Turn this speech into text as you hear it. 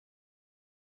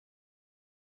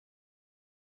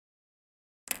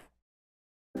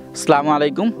আসসালামু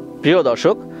আলাইকুম প্রিয়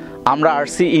দর্শক, আমরা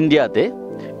আসছি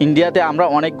ইন্ডিয়াতে আমরা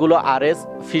অনেকগুলো RS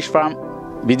ফিশ ফার্ম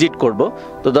ভিজিট করব।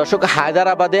 তো দর্শক,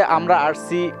 হায়দ্রাবাদে আমরা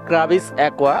আসছি ক্রাবিস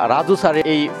অ্যাকোয়া রাজু স্যারের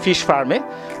এই ফিশ ফার্মে।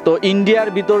 তো ইন্ডিয়ার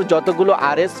ভিতর যতগুলো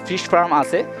RS ফিশ ফার্ম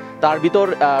আছে তার ভিতর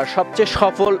সবচেয়ে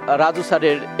সফল রাজু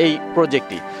স্যারের এই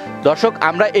প্রজেক্টটি। দর্শক,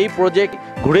 আমরা এই প্রজেক্ট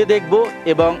ঘুরে দেখব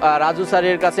এবং রাজু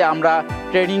স্যারের কাছে আমরা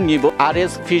ট্রেনিং নিব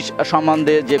RS ফিশ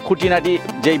সম্বন্ধে, যে খুঁটিনাটি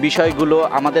যেই বিষয়গুলো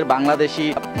আমাদের বাংলাদেশি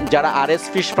যারা RS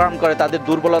ফিশ ফার্ম করে তাদের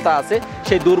দুর্বলতা আছে,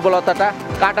 সেই দুর্বলতাটা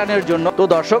কাটানোর জন্য। তো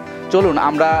দর্শক, চলুন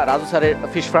আমরা রাজু স্যারের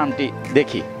ফিশ ফার্মটি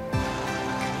দেখি।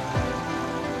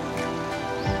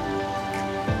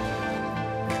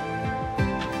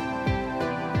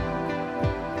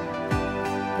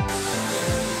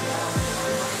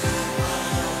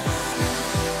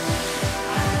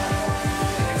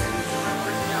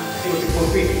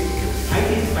 Height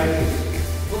is 5 feet.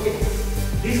 Okay.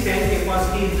 This tank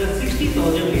capacity is the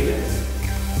 60,000 liters.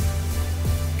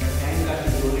 The tank cost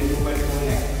is only 2.4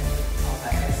 lakh of the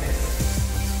access.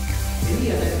 Any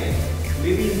other tank,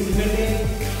 maybe in cement tank,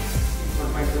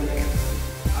 1.2 lakh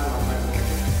or 1.4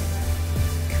 lakh.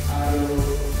 Or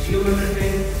geomembrane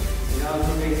tank, it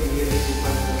also takes nearly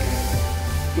 2.4 lakh.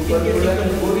 2.4 lakh.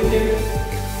 Go with it.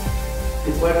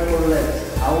 2.4 lakhs.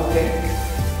 How can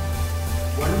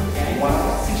one tank,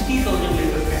 60,000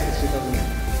 liters tank. 60,000.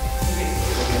 Okay.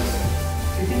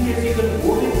 You think if you can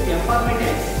go with apartment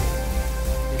tanks,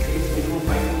 it takes minimum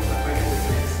 5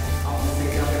 lakhs of the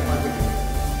sector of apartment tank.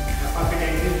 Apartment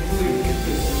tank is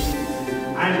 280.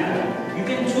 And you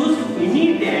can choose any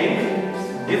tank.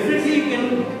 Definitely you can,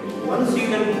 once you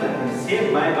can say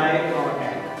bye our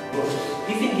tank.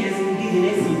 If in case it is in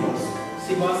a sea-boss.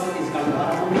 Sea-boss is called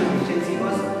Baramudi Christian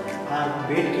sea-boss.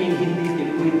 Bait ki in Hindi,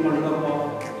 Telugu, in Kannada,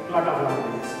 lot of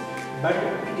languages. But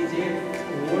it is a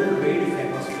old very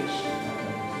famous fish.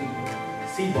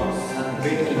 Sea boss,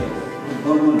 bait king.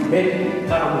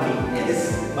 Baramudi. Yes.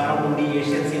 Baramudi,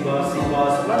 Asian sea boss,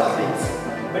 lot of things.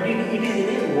 But it is in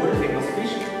a old famous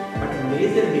fish. But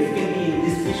major difficulty in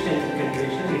this fish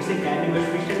cultivation, it's a carnivorous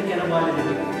fish and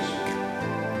cannibalistic fish.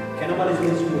 Cannibalism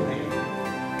is too high.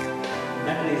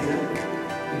 That reason,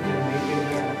 you can make it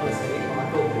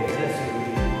auto breed.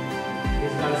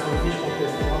 It's got some fish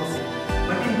populations.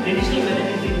 But in traditional manner,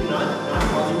 it is not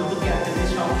possible to capture this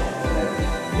stock.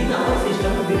 In our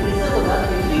system, we preserve that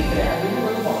in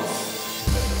one box.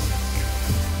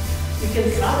 You can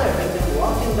saw that when you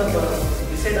walk in the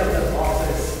beside of the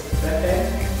boxes, that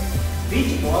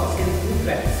each box in two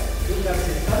tracks. Two tracks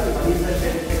is called, one is the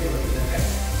shell track, one is the track.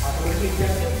 Automatically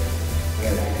capture.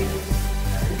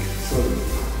 So,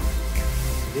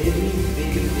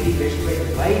 very best way.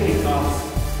 Why? Because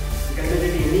you can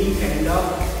get any kind of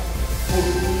food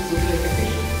like a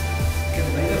fish. You can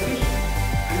buy the fish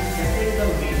and separate the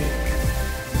meat.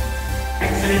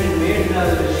 Excellent made the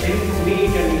shrimp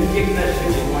meat and inject the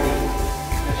shrimp body.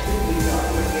 The shrimp is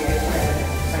automatically expired.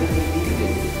 This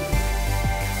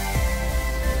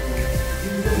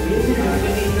is the main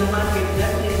difficulty in the market.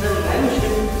 That is the live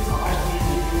shrimp cost is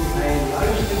too high.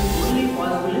 Live shrimp only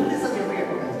possible in this aquarium.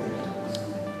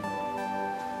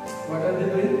 what are they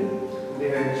doing? They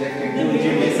are checking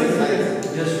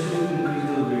Just to increase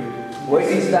the weight. what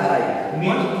is the height?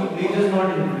 Meat does not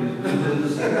increase.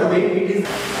 The weight it is.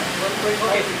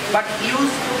 Okay, but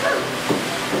use water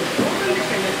is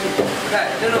level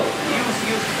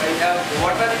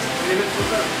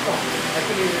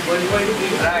actually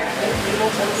right.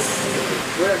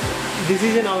 This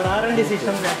is in our R&D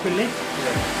system actually.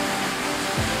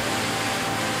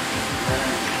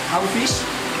 How fish?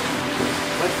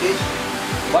 What fish?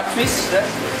 What fish? That?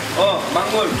 Oh,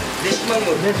 mangold. This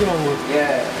mangold.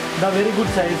 Yeah. The very good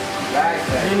size. Right.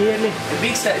 Nearly. A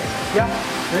big size. Yeah,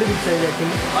 very big size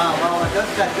actually. Wow,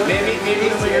 just Maybe.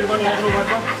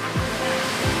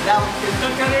 now कितना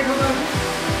क्या rate होगा?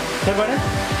 क्या बड़े?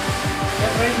 क्या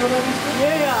price होगा इसका? ये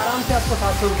आराम से आपको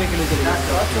 700 रुपए किलो चलेगा।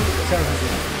 700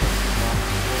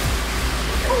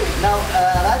 now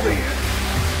Raju,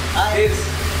 This.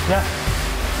 Yeah.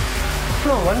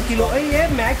 No, 1 kilo. ये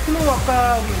maximum आपका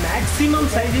maximum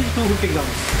size is 250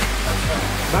 grams.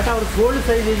 But our sold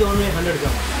size is only 100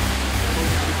 grams.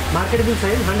 Marketable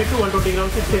size 100 to 120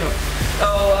 grams is enough. So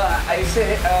I say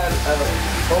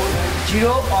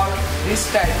zero or this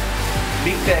type,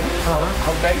 big tank.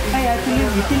 How type? I actually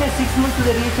within a 6 months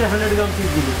they reach 100 grams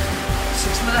easily.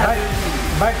 6 months.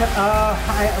 But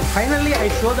finally I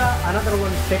show the another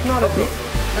one technology.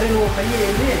 अरे वो कहीं ये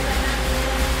नहीं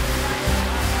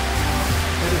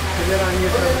किधर आ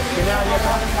गया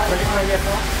था project आ गया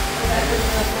था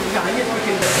आगे तो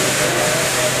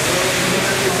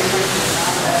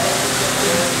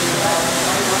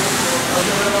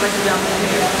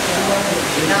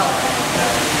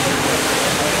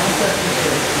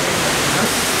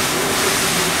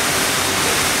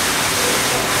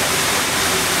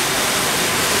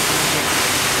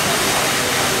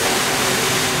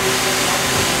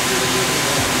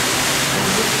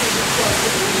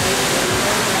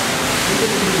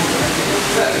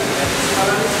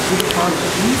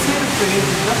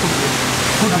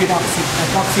food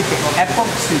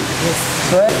epoxy. Yes.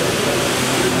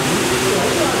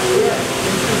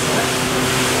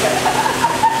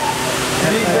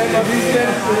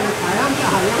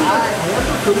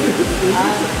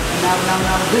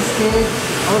 Now this stage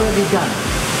already done.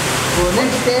 So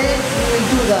next stage we will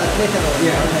do that later on.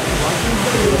 Yeah.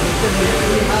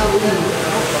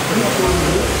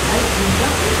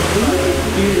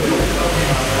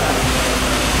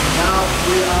 Now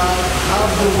we are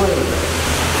half the way.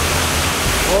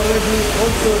 Already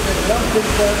also the drum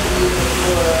filter is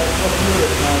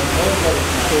procured now.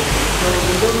 So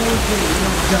we don't want to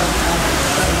jump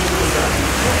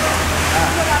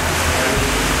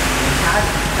and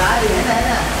start using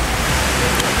that.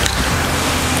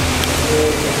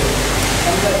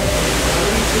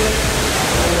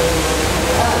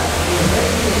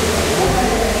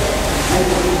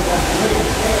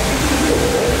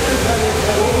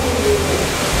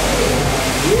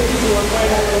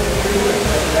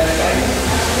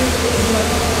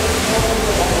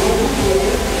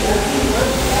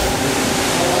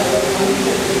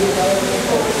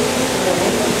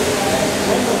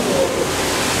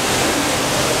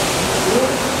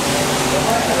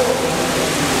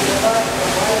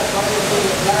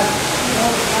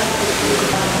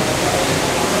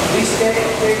 This take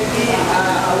the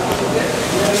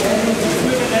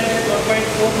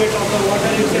 .4 weight of the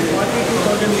water, you say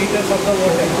 42,000 liters of the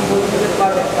water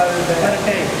per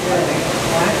tank.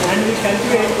 And we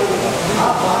calculate,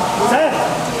 sir,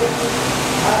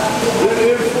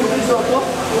 your food is also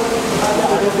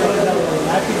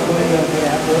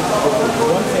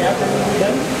once after we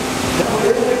done.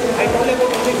 I told about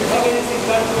only 50 kg is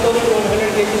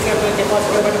 2,100 kg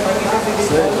capacity, but 40 kg is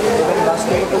last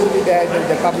time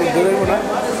the public durable na?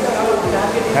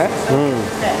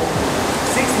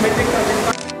 6 metric tons.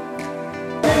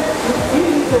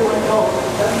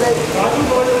 Raju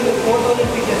told us 4,000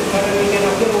 feet, but we can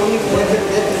observe only 4,000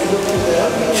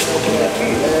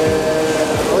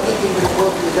 auditing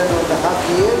report we done on the half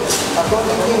year.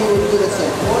 Accordingly, we will do the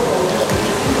same.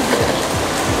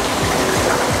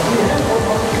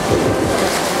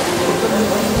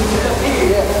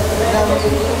 Yeah.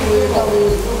 Now we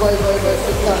will do by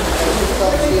substance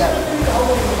here.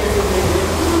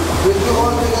 We'll do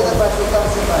all together by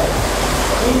substance.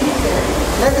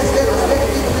 Let us it will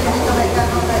become I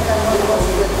cannot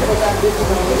concentrate because I'm busy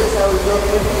on this. I will do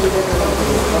everything later on.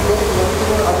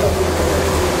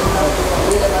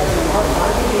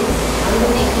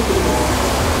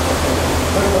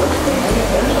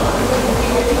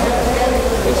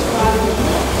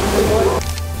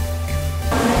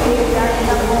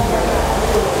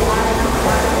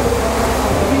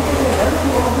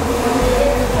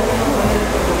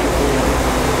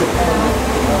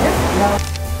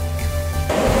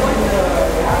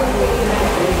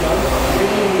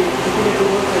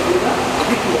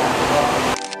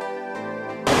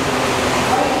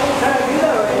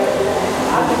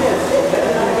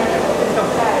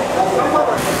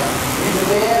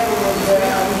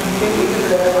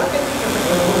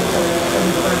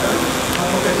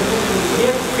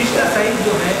 fish का size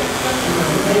जो है,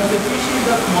 the fish is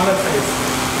the smaller size.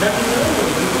 That is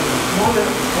smaller.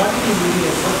 What is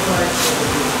the size?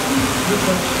 This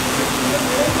one.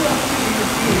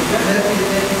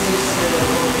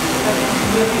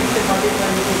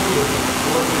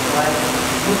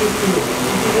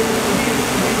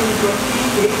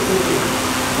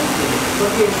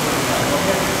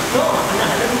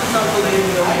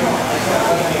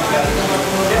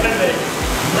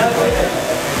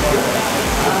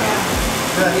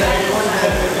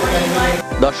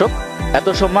 দর্শক, এত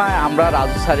সময় আমরা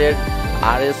রাজু স্যারের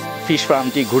RAS fish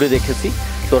ফার্মটি ঘুরে দেখেছি।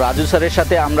 তো রাজু স্যারের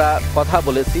সাথে আমরা কথা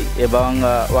বলেছি এবং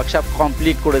ওয়ার্কশপ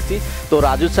কমপ্লিট করেছি। তো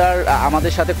রাজু স্যার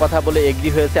আমাদের সাথে কথা বলে এগ্রি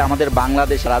হয়েছে আমাদের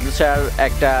বাংলাদেশ রাজু স্যার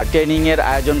একটা ট্রেনিংয়ের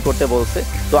আয়োজন করতে বলছে।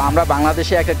 তো আমরা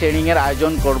বাংলাদেশে একটা ট্রেনিংয়ের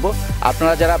আয়োজন করব।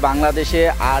 আপনারা যারা বাংলাদেশে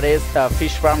RAS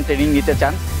ফিশ ফার্ম ট্রেনিং নিতে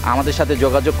চান আমাদের সাথে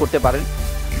যোগাযোগ করতে পারেন।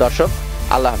 দর্শক,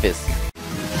 আল্লাহ হাফেজ।